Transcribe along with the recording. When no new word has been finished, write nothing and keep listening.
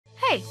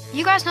Okay,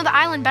 you guys know the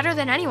island better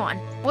than anyone.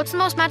 What's the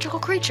most magical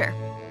creature?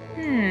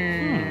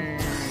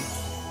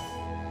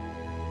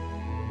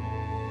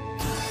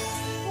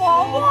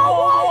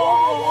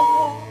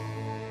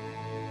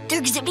 They're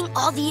exhibiting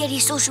all the Yeti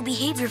social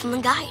behavior from the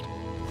guide.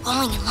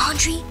 Rolling in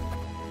laundry,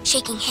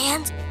 shaking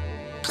hands,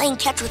 playing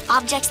catch with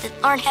objects that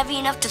aren't heavy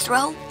enough to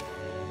throw.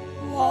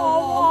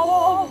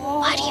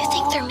 Why do you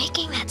think they're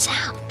making that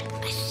sound?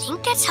 I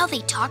think that's how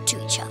they talk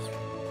to each other.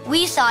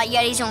 We thought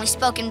Yetis only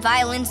spoke in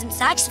violins and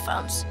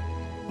saxophones.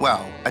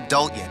 Well,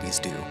 adult Yetis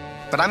do.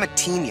 But I'm a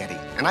teen Yeti,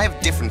 and I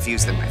have different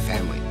views than my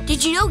family.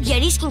 Did you know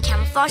Yetis can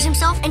camouflage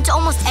himself into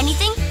almost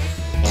anything?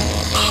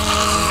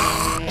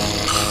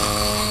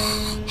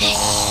 Hey,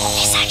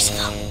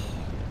 saxophone.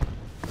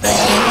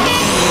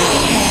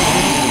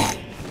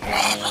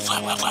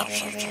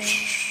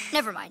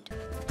 Never mind.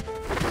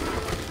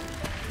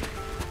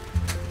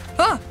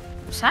 Oh,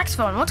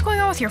 saxophone, what's going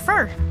on with your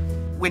fur?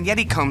 When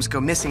Yeti combs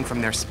go missing from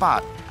their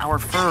spot, our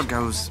fur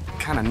goes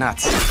kind of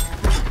nuts.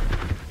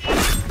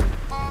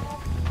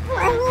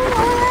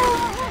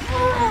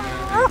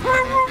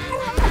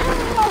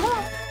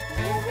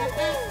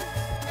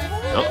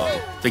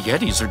 Uh-oh, the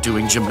Yetis are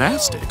doing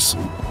gymnastics.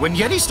 When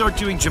Yetis start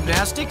doing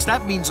gymnastics,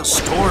 that means a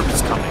storm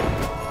is coming.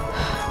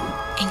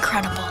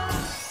 Incredible.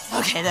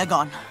 Okay, they're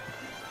gone.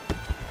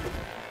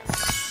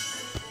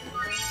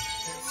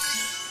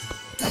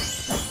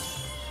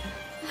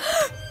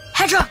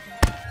 Hedgehog!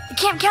 The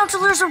camp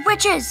counselors are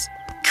witches!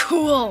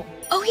 Cool.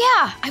 Oh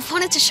yeah, I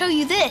wanted to show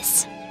you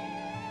this.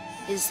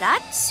 Is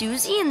that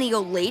Susie and the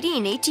old lady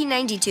in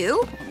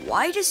 1892?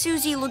 Why does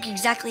Susie look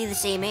exactly the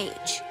same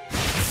age?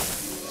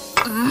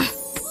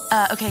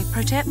 Okay,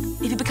 pro tip.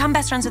 If you become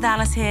best friends with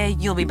Alice here,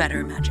 you'll be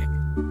better at magic.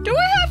 Do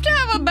I have to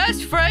have a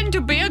best friend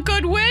to be a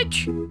good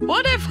witch?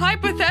 What if,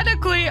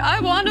 hypothetically, I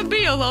want to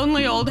be a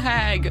lonely old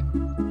hag?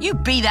 You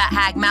be that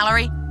hag,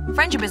 Mallory.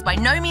 Friendship is by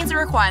no means a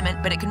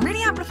requirement, but it can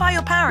really amplify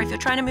your power if you're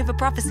trying to move a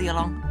prophecy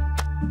along.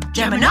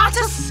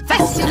 Germinatus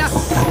Festinus!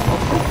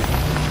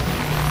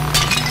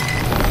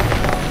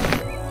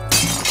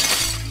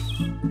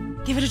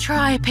 Give it a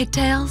try,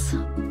 pigtails.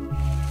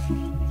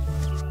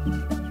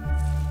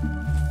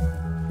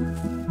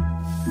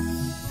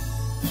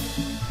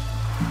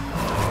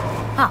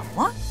 Ah,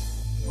 what?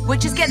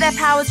 Witches get their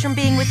powers from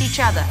being with each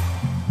other.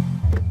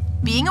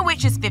 Being a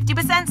witch is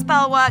 50%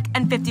 spell work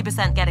and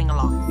 50% getting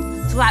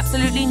along. So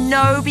absolutely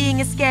no being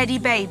a scaredy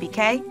baby,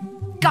 okay?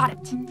 Got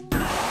it.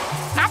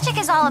 Magic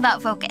is all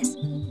about focus.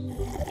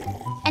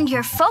 And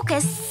your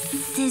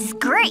focus is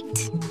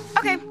great.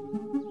 Okay,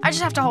 I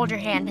just have to hold your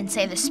hand and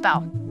say this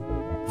spell.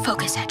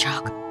 Focus,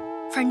 Hedgehog.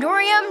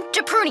 Frendorium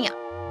Deprunium.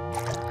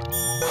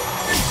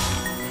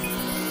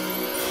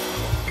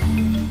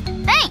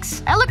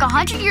 Thanks, I look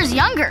 100 years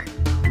younger.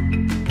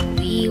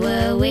 We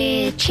were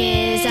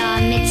witches, our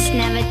mitts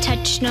never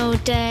touched no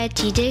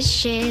dirty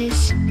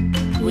dishes.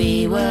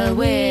 We were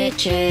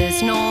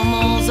witches,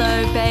 normals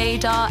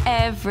obeyed our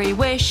every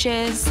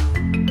wishes.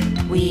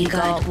 We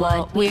got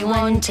what we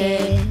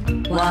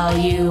wanted, while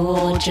you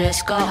all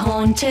just got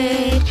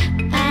haunted.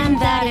 And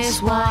that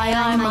is why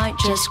I might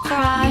just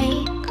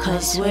cry,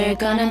 'cause we're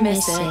gonna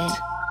miss it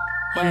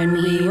when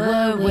we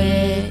were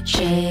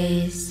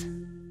witches.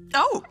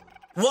 Oh,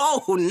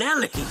 whoa,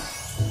 Nellie.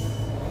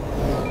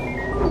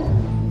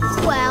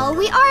 Well,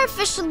 we are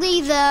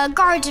officially the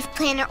guards of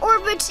planet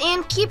orbits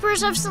and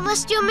keepers of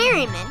celestial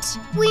merriment.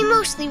 We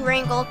mostly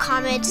wrangle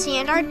comets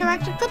and our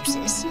direct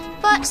eclipses,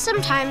 but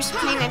sometimes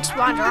planets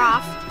wander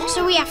off,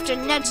 so we have to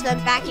nudge them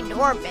back into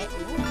orbit.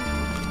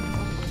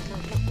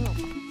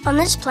 On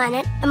this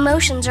planet,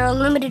 emotions are a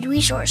limited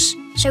resource,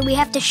 so we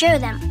have to share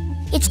them.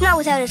 It's not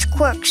without its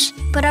quirks,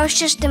 but our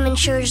system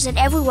ensures that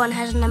everyone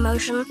has an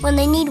emotion when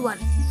they need one.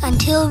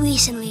 Until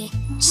recently,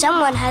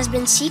 someone has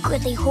been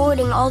secretly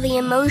hoarding all the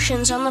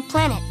emotions on the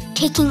planet,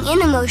 taking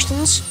in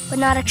emotions, but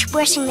not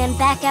expressing them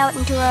back out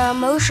into our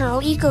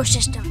emotional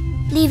ecosystem,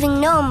 leaving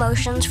no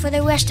emotions for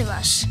the rest of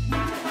us.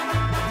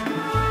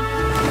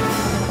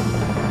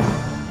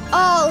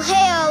 All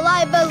hail,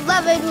 my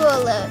beloved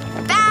ruler!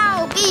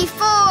 Bow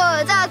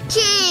before the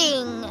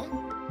king!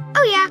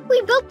 Oh yeah,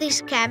 we built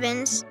these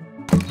cabins.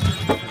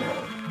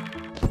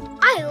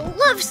 I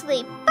love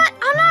sleep, but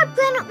on our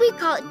planet we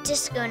call it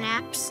disco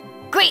naps.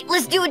 Great,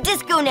 let's do a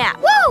disco nap!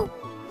 Woo!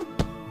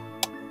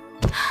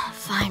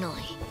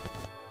 Finally.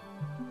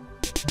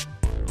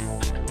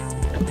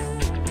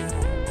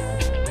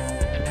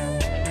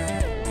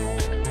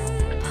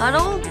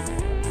 Puddle?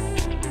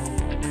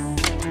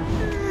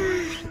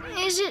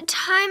 Is it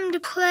time to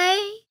play?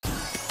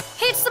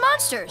 Hey, it's the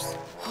monsters.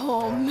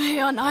 Oh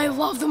man, I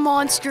love the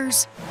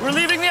monsters. We're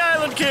leaving the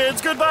island,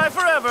 kids. Goodbye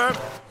forever.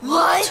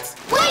 What?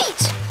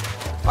 Wait!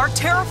 Our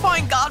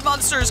terrifying god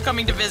monster is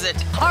coming to visit.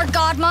 Our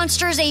god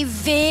monster is a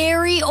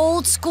very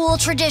old school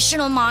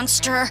traditional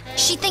monster.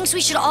 She thinks we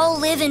should all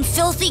live in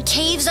filthy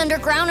caves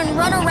underground and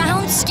run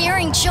around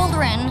scaring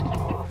children.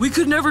 We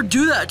could never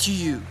do that to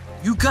you.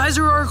 You guys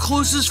are our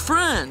closest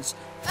friends.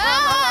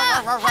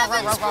 Ah!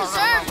 Heavens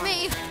preserve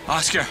me!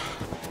 Oscar,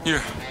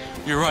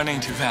 you're running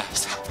too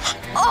fast.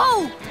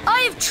 Oh!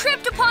 I have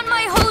tripped upon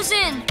my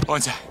hosen!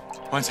 One sec.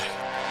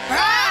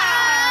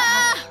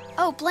 Ah!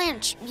 Oh,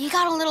 Blanche, you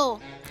got a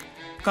little...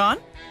 Gone?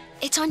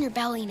 It's on your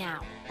belly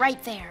now.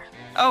 Right there.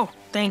 Oh,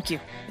 thank you.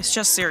 It's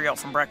just cereal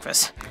from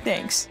breakfast.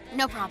 Thanks.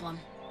 No problem.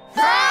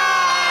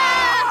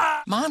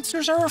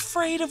 Monsters are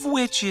afraid of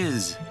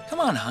witches. Come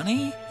on,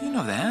 honey. You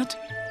know that.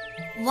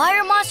 Why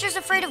are monsters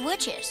afraid of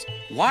witches?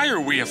 Why are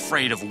we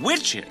afraid of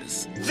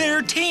witches?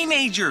 They're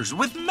teenagers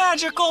with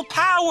magical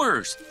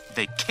powers.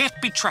 They can't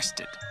be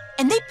trusted.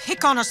 And they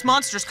pick on us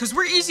monsters because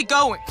we're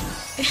easygoing.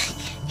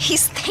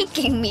 He's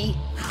thanking me.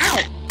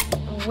 Ow!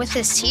 With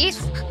his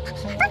teeth?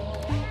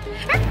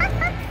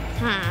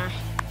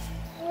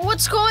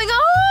 What's going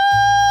on?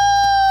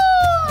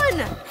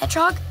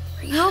 Hedgehog,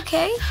 are you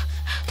okay?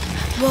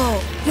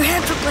 Whoa, your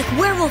hands look like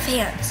werewolf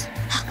hands.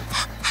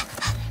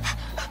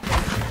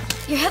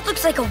 Your head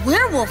looks like a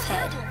werewolf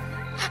head.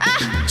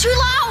 Ah! Too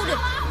loud!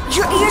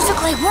 Your ears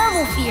look like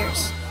werewolf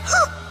ears.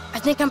 I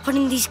think I'm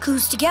putting these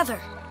clues together.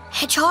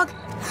 Hedgehog,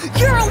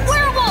 you're a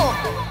werewolf!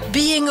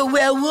 Being a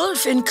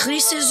werewolf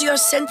increases your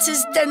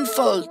senses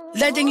tenfold,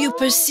 letting you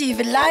perceive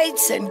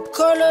lights and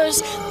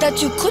colors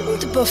that you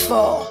couldn't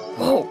before.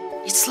 Whoa,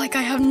 it's like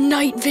I have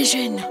night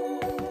vision.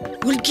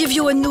 Will give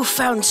you a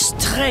newfound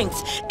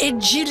strength,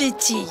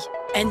 agility,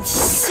 and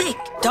sick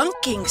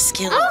dunking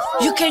skill.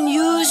 You can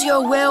use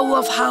your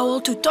werewolf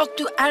howl to talk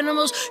to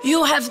animals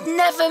you have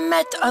never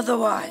met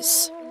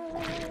otherwise.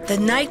 The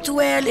night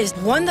whale is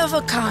one of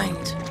a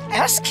kind.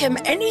 Ask him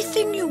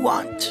anything you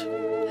want.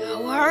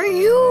 How are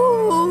you?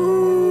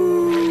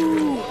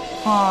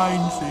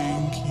 Fine,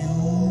 thank you.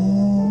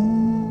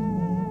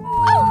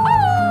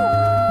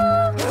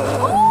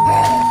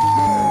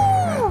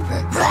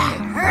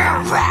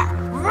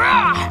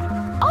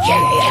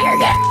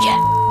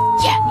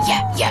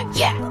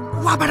 Yeah.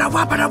 Wabada,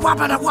 wabada,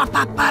 wabada,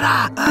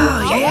 wapapara.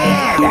 Oh,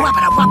 yeah.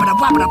 Wabada, wabada,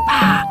 wabada,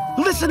 pa.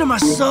 Listen to my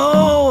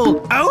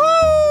soul.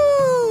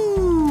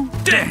 Oh!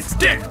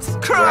 Dance.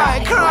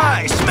 Cry,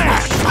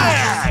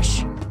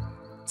 smash.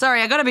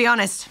 Sorry, I gotta be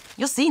honest.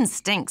 Your scene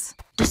stinks.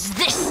 Does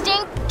this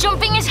stink?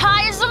 Jumping as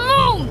high as the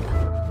moon!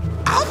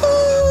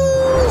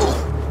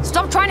 Ow!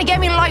 Stop trying to get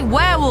me to like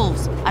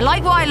werewolves. I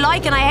like what I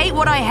like and I hate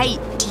what I hate.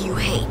 Do you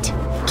hate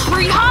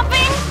tree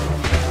hopping?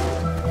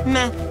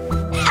 Meh.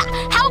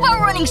 How about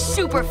running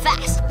super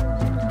fast?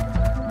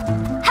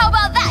 How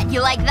about that?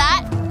 You like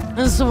that?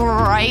 That's all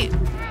right.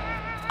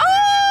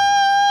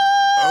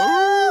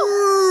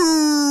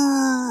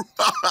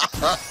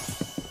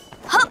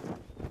 Huh.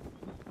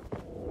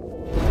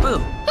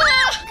 Boo.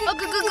 A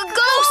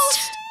ghost!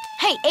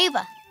 Hey,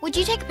 Ava, would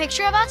you take a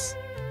picture of us?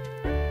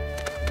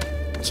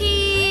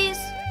 Cheese!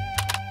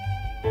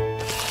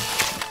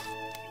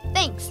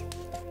 Thanks.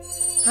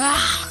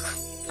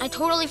 I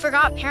totally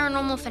forgot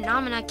paranormal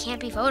phenomena can't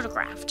be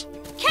photographed.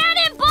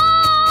 Cannonball!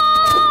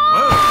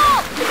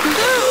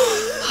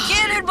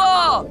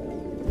 Cannonball!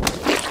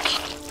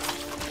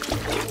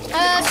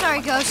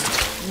 Sorry, ghost.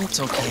 It's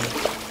okay.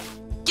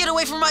 Get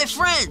away from my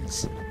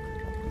friends!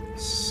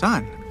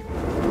 Son,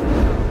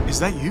 is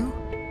that you?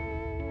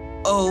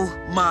 Oh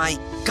my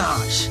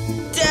gosh.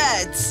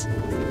 Dads!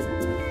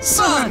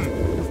 Son!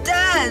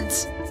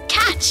 Dads!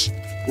 Catch!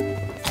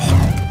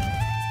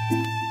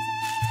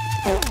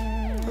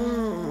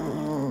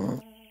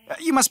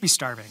 You must be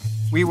starving.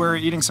 We were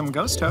eating some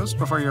ghost toast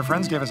before your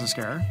friends gave us a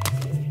scare.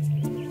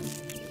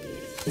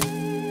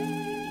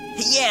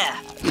 Yeah!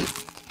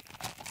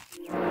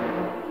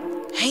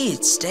 Hey,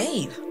 it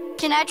stayed.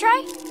 Can I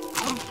try?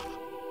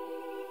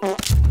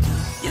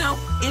 You know,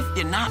 if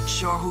you're not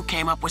sure who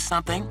came up with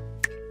something,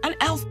 an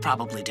elf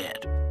probably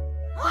did.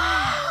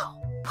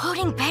 Wow!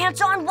 Putting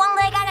pants on one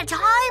leg at a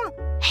time?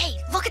 Hey,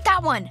 look at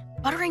that one.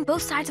 Buttering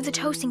both sides of the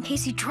toast in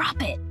case you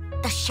drop it.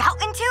 The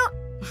shouting toot?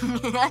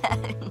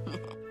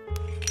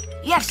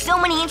 You have so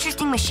many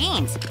interesting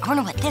machines. I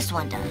wonder what this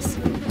one does.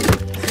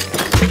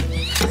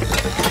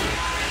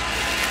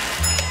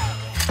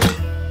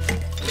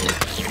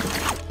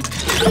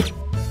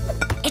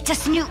 It's a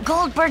Snoot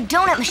Goldberg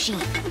donut machine.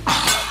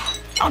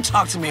 Don't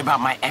talk to me about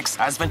my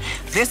ex-husband.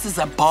 This is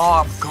a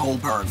Barb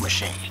Goldberg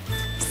machine.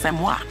 C'est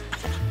moi,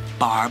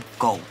 Barb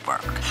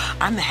Goldberg.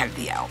 I'm the head of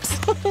the elves.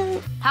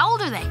 How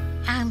old are they?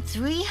 I'm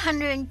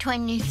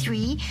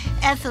 323,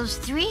 Ethel's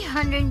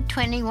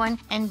 321,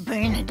 and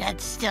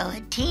Bernadette's still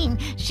a teen.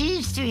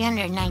 She's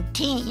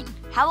 319.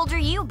 How old are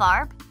you,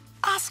 Barb?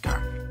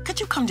 Oscar, could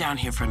you come down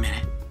here for a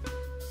minute?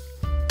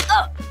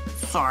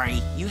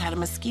 Sorry, you had a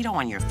mosquito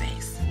on your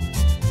face.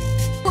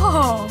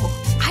 Whoa,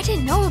 I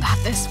didn't know about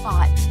this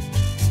spot.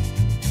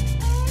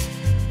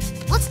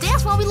 Let's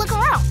dance while we look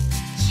around.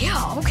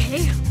 Yeah,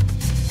 okay.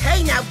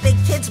 Hey now, big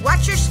kids,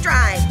 watch your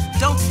stride.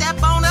 Don't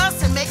step on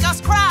us and make us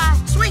cry.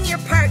 Swing your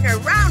partner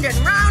round and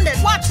round and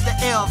watch the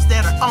elves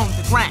that are on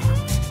the ground.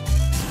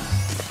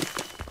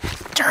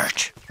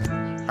 Church.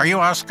 Are you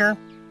Oscar?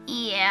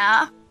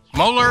 Yeah.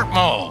 Molar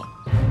Mole.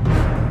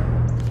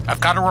 I've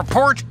got a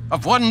report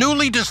of one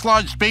newly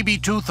dislodged baby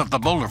tooth of the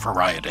molar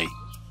variety.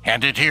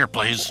 Hand it here,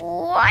 please.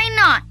 Why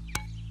not?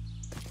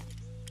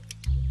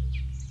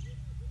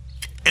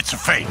 It's a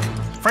fake.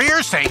 For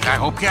your sake, I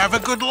hope you have a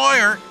good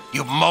lawyer,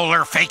 you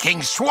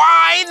molar-faking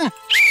swine!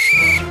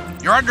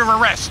 You're under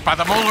arrest by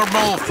the Molar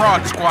Mole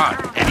Fraud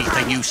Squad.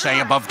 Anything you say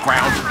above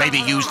ground may be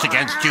used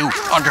against you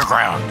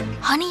underground.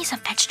 Honey's a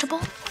vegetable?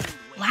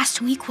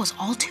 Last week was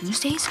all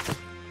Tuesdays?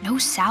 No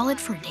salad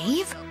for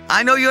Dave?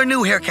 I know you're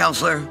new here,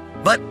 Counselor,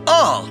 but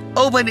all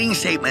opening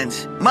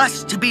statements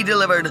must be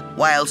delivered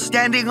while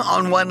standing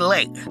on one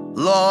leg.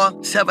 Law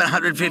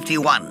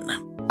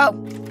 751.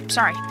 Oh,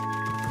 sorry.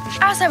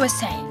 As I was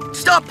saying.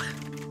 Stop!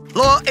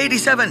 Law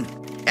 87.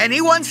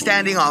 Anyone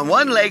standing on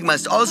one leg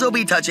must also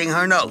be touching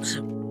her nose.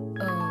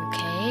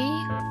 Okay.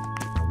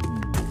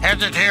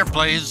 Hand it here,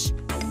 please.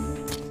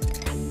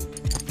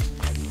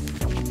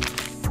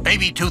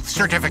 Baby tooth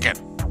certificate.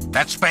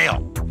 That's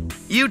bail.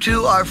 You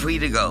two are free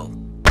to go.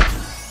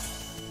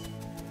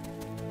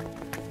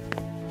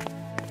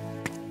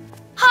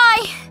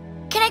 Hi!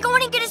 Can I go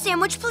in and get a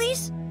sandwich,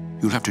 please?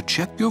 You'll have to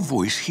check your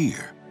voice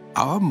here.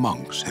 Our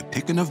monks have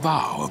taken a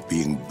vow of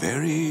being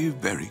very,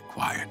 very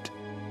quiet.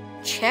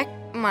 Check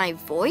my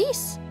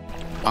voice?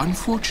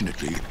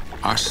 Unfortunately,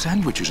 our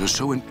sandwiches are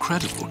so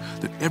incredible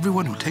that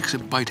everyone who takes a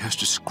bite has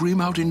to scream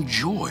out in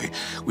joy,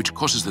 which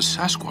causes the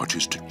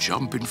Sasquatches to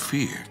jump in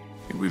fear.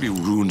 It really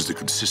ruins the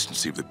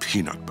consistency of the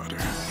peanut butter.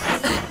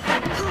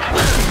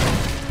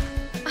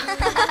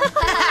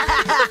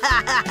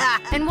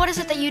 And what is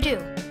it that you do?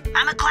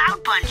 I'm a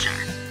cloud puncher.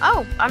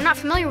 Oh, I'm not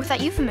familiar with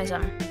that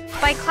euphemism.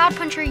 By cloud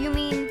puncher, you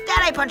mean?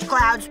 That I punch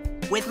clouds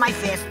with my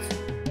fists.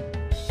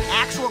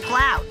 Actual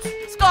clouds.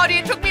 Scotty,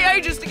 it took me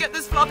ages to get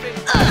this fluffy.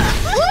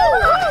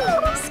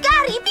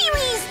 Scotty, be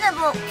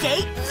reasonable.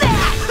 Take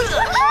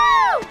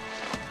that!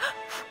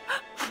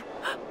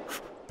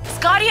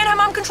 Scotty and her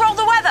mum control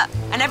the weather,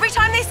 and every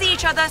time they see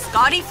each other,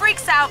 Scotty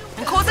freaks out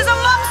and causes a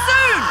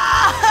monsoon.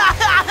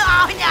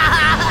 Oh, no!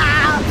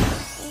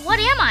 What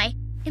am I?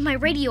 Am I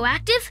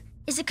radioactive?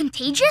 Is it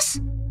contagious?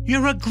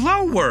 You're a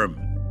glowworm.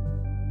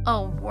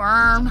 A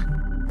worm?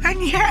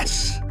 And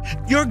yes,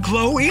 your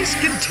glow is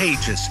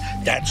contagious.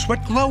 That's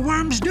what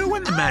glowworms do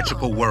in the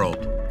magical world.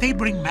 They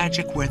bring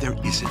magic where there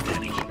isn't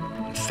any.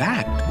 In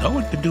fact, no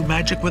one can do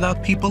magic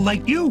without people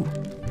like you.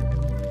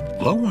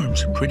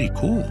 Glowworms are pretty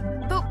cool.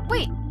 But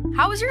wait,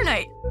 how was your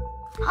night?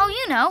 Oh,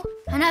 you know,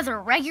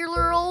 another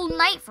regular old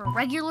night for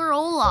regular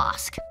old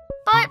Osk.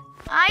 But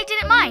I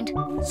didn't mind.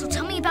 So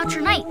tell me about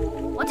your night.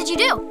 What did you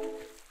do?